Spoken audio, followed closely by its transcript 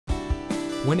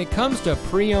When it comes to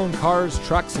pre-owned cars,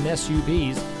 trucks, and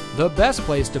SUVs, the best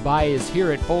place to buy is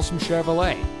here at Folsom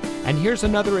Chevrolet. And here's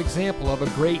another example of a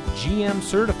great GM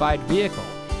certified vehicle,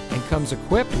 and comes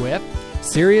equipped with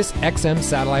Sirius XM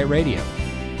satellite radio,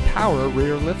 power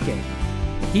rear liftgate,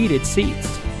 heated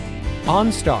seats,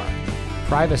 OnStar,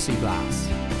 privacy glass,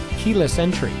 keyless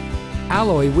entry,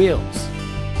 alloy wheels,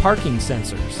 parking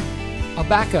sensors, a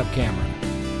backup camera,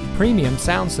 premium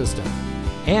sound system,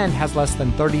 and has less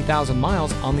than 30,000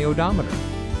 miles on the odometer.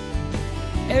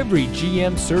 Every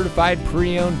GM certified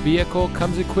pre-owned vehicle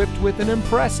comes equipped with an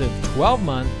impressive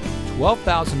 12-month,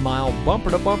 12,000-mile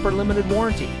bumper-to-bumper limited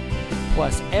warranty.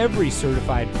 Plus, every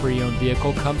certified pre-owned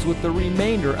vehicle comes with the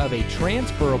remainder of a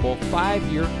transferable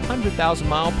 5-year,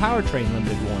 100,000-mile powertrain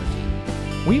limited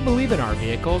warranty. We believe in our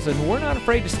vehicles, and we're not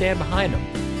afraid to stand behind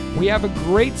them. We have a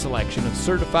great selection of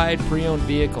certified pre-owned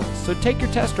vehicles, so take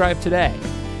your test drive today.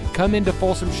 Come into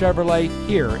Folsom Chevrolet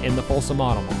here in the Folsom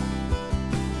Auto Mall.